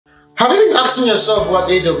Have you been asking yourself what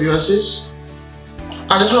AWS is?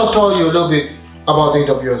 I just want to tell you a little bit about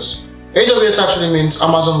AWS. AWS actually means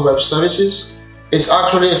Amazon Web Services. It's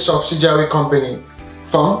actually a subsidiary company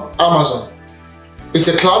from Amazon. It's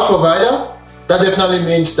a cloud provider. That definitely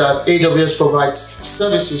means that AWS provides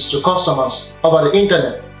services to customers over the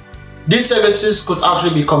internet. These services could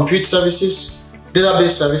actually be compute services,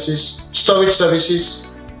 database services, storage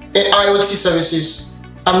services, IoT services,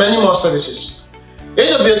 and many more services.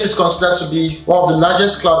 AWS is considered to be one of the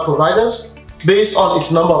largest cloud providers based on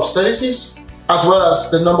its number of services as well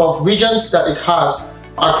as the number of regions that it has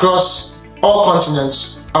across all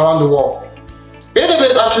continents around the world.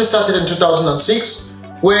 AWS actually started in 2006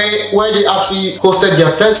 where they actually hosted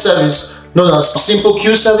their first service known as Simple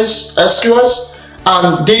Queue Service, SQS,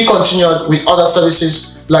 and they continued with other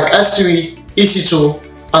services like S3, EC2,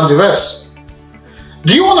 and the rest.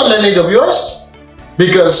 Do you want to learn AWS?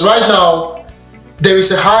 Because right now, there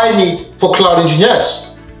is a high need for cloud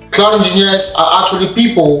engineers. Cloud engineers are actually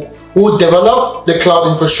people who develop the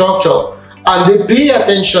cloud infrastructure and they pay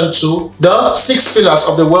attention to the 6 pillars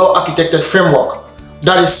of the well-architected framework.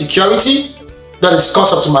 That is security, that is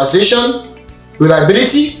cost optimization,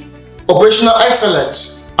 reliability, operational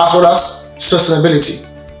excellence, as well as sustainability.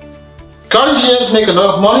 Cloud engineers make a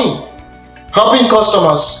lot of money helping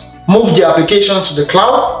customers move their applications to the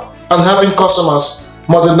cloud and helping customers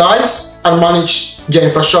modernize and manage their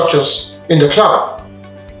infrastructures in the cloud.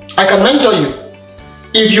 I can mentor you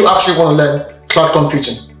if you actually want to learn cloud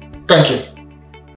computing. Thank you.